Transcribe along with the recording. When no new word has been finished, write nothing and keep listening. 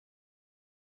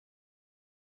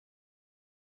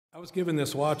I was given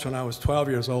this watch when I was 12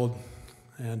 years old,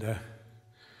 and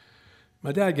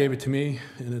my dad gave it to me,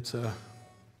 and it's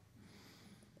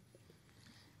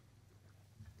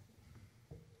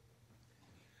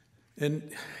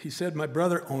and he said my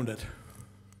brother owned it.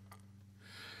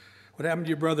 What happened to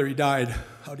your brother? He died.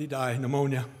 How'd he die?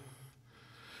 Pneumonia.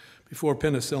 Before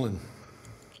penicillin.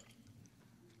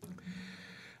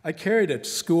 I carried it to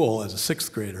school as a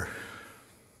sixth grader.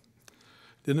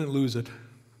 Didn't lose it.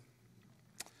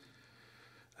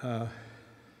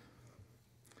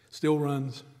 Still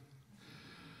runs.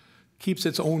 Keeps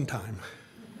its own time.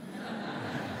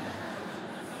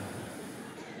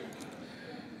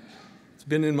 It's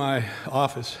been in my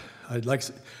office. I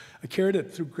carried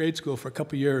it through grade school for a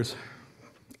couple years,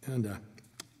 and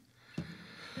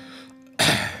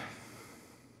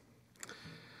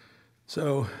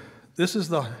so this is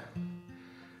the.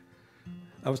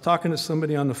 I was talking to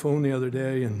somebody on the phone the other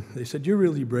day, and they said, "You're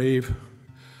really brave."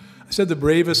 I said, "The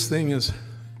bravest thing is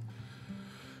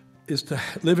to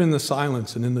live in the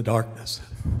silence and in the darkness."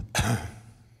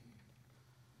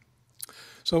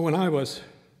 So when it's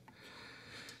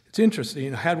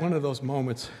interesting, I had one of those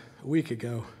moments a week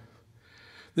ago.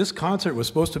 This concert was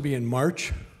supposed to be in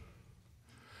March,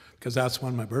 because that's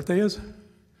when my birthday is.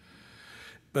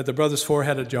 But the Brothers Four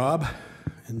had a job,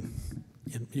 and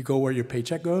you go where your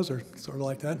paycheck goes, or sort of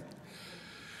like that.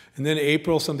 And then in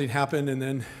April, something happened, and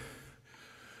then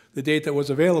the date that was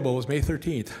available was May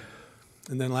 13th.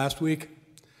 And then last week,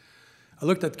 I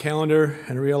looked at the calendar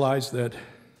and realized that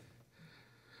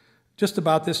just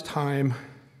about this time,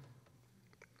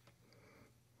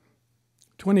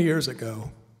 20 years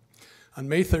ago, on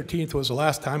May 13th was the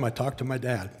last time I talked to my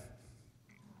dad.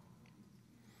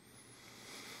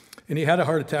 And he had a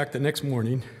heart attack the next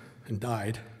morning and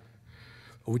died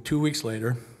 2 weeks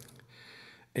later.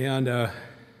 And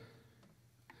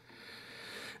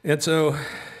so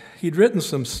he'd written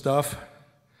some stuff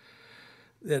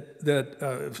that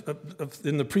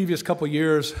in the previous couple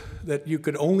years that you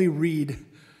could only read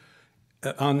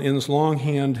in his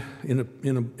longhand in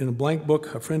a blank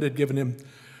book a friend had given him,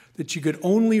 that you could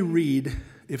only read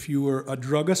if you were a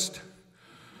druggist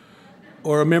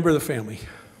or a member of the family.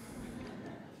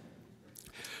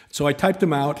 So I typed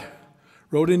them out,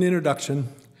 wrote an introduction,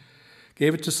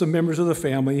 gave it to some members of the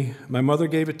family. My mother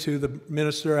gave it to the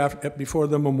minister before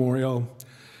the memorial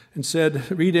and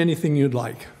said, "Read anything you'd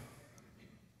like."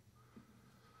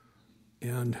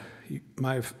 And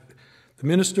the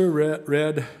minister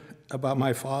read about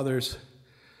my father's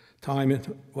time, and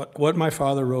what my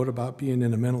father wrote about being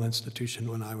in a mental institution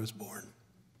when I was born.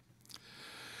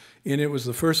 And it was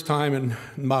the first time in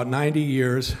about 90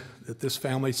 years that this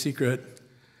family secret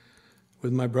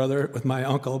with my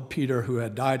uncle Peter, who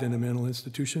had died in a mental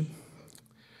institution,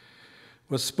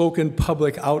 was spoken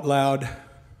public out loud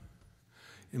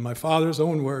in my father's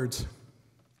own words.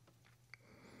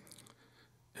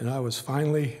 And I was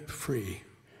finally free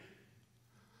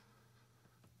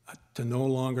to no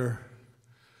longer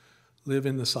live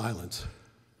in the silence,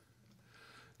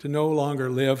 to no longer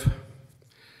live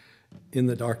in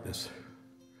the darkness.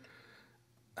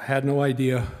 I had no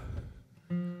idea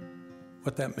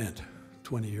what that meant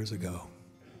 20 years ago.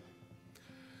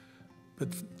 But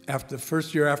after the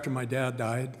first year after my dad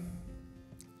died,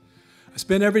 I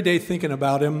spent every day thinking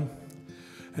about him.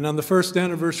 And on the first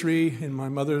anniversary in my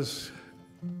mother's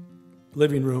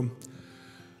living room,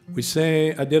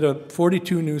 I did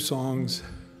 42 new songs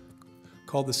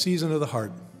called The Season of the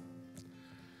Heart.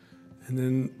 And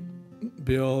then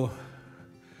Bill,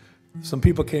 some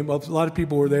people came up, a lot of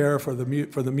people were there for the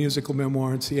musical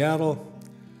memoir in Seattle.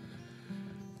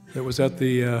 It was at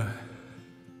the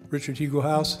Richard Hugo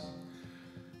House.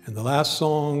 And the last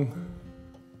song,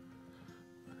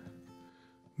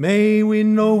 "May we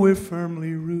know we're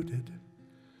firmly rooted,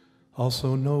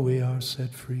 also know we are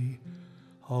set free.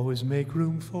 Always make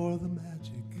room for the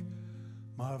magic,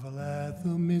 marvel at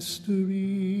the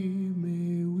mystery.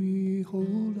 May we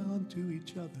hold on to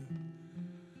each other,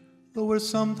 though we're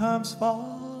sometimes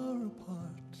far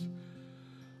apart.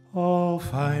 All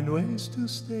find ways to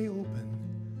stay open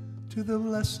to the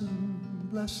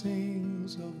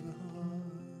blessings of the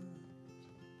heart.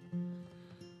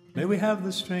 May we have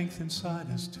the strength inside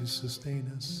us to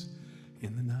sustain us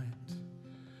in the night.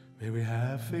 May we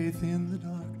have faith in the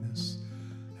darkness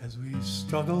as we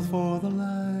struggle for the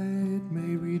light.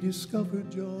 May we discover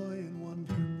joy and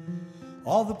wonder,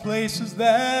 all the places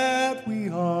that we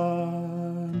are,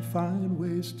 and find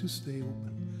ways to stay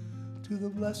open to the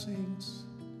blessings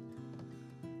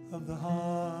of the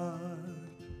heart.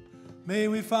 May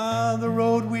we find the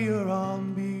road we are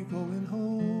on be going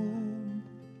home.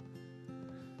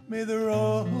 May the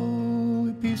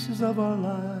road pieces of our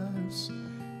lives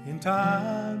in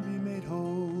time be made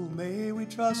whole. May we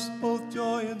trust both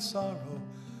joy and sorrow,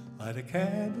 light a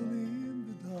candle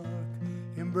in the dark,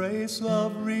 embrace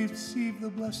love, receive the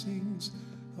blessings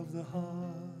of the heart.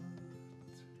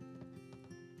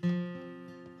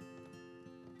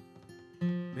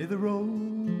 May the road,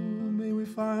 may we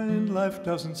find life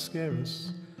doesn't scare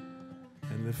us,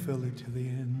 and live fully to the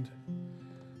end.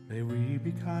 May we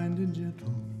be kind and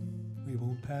gentle, we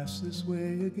won't pass this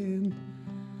way again.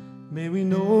 May we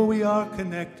know we are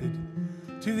connected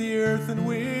to the earth and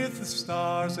with the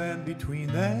stars, and between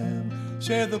them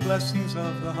share the blessings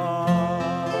of the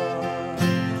heart.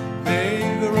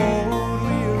 May the road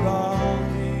we are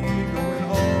on be going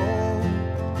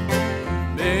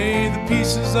home. May the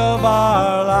pieces of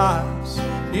our lives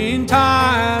in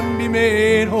time be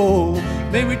made whole.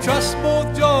 May we trust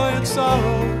both joy and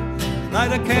sorrow,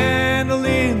 light a candle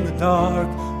in the dark,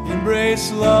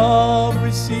 embrace love,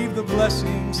 receive the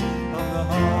blessings of the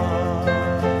heart.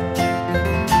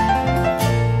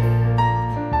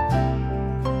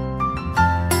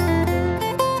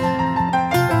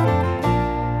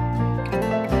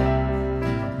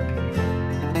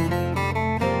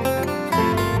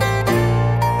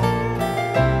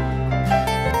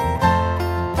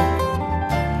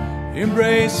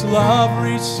 Embrace love,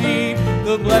 receive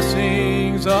the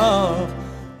blessings of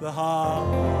the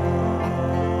heart.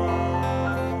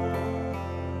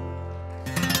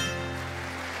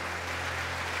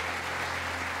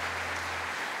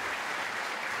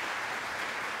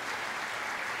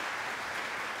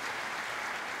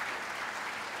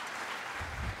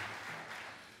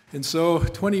 And so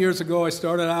 20 years ago, I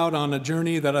started out on a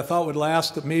journey that I thought would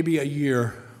last maybe a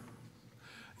year.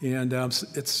 And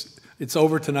it's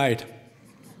over tonight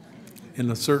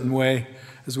in a certain way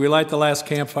as we light the last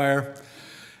campfire.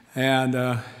 And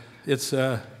but it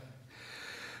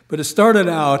started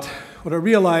out, what I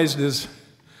realized is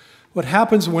what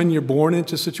happens when you're born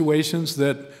into situations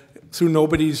that, through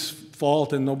nobody's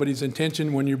fault and nobody's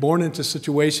intention, when you're born into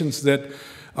situations that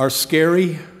are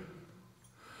scary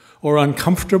or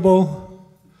uncomfortable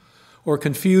or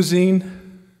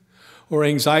confusing or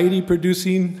anxiety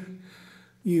producing,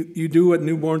 you do what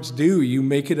newborns do. You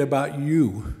make it about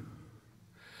you.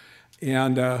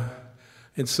 And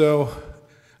so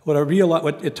what I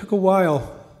realized, it took a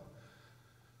while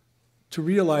to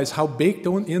realize how baked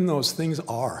in those things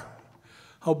are,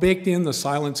 how baked in the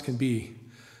silence can be,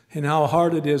 and how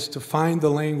hard it is to find the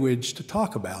language to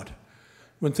talk about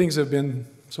when things have been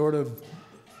sort of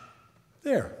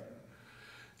there.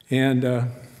 And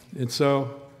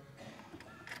so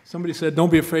somebody said,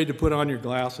 don't be afraid to put on your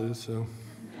glasses. So.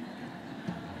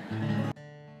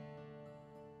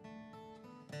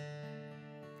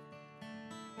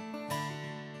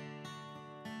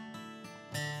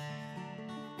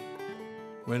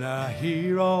 When I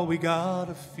hear all we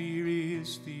gotta fear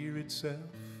is fear itself,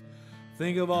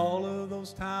 think of all of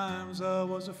those times I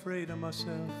was afraid of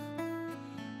myself.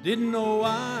 Didn't know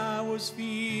I was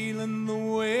feeling the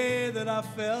way that I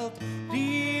felt,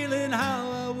 dealing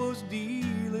how I was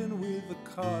dealing with the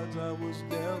cards I was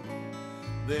dealt.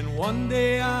 Then one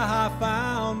day I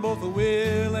found both a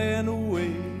will and a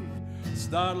way.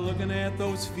 Started looking at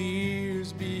those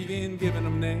fears, began giving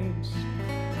them names.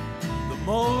 The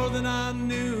more that I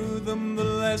knew them, the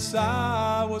less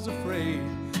I was afraid,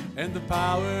 and the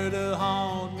power to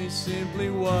haunt me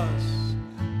simply was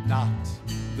not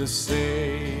the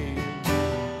same.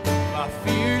 My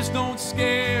fears don't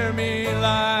scare me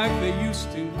like they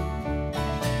used to.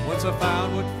 Once I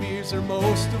found what fears are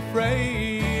most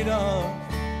afraid of,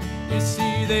 you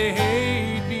see, they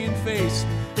hate being faced,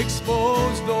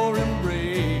 exposed or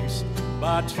embraced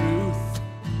by truth,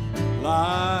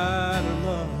 light, or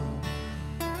love.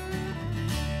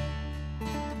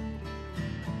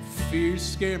 Fears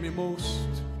scare me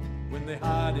most when they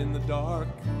hide in the dark,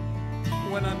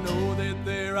 when I know that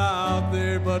they're out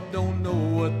there but don't know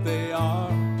what they are.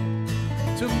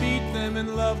 To meet them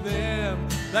and love them,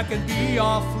 that can be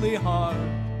awfully hard,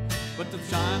 but to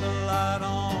shine a light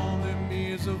on them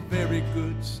is a very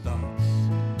good start.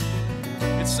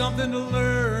 It's something to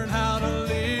learn how to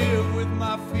live with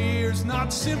my fears,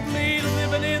 not simply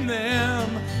living in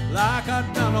them like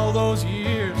I've done all those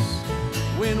years.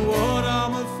 When what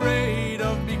I'm afraid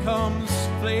of becomes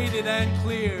faded and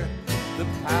clear, the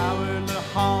power that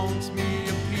haunts me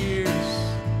appears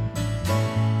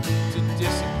to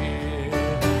disappear.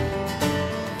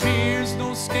 Fears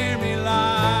don't scare me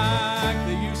like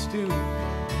they used to.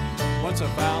 Once I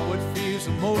found what fears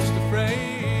I'm most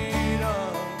afraid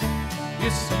of, you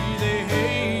see, they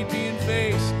hate being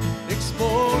faced,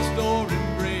 exposed or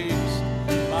embraced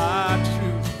by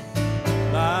truth,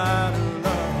 light, or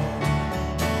love.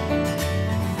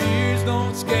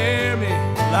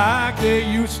 they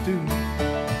used to.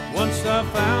 Once I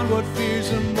found what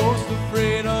fears I'm most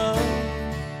afraid of.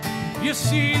 You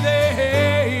see, they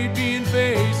hate being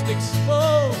faced,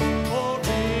 exposed, or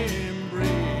embraced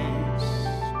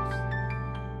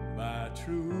by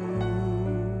truth.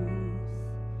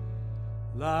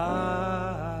 Life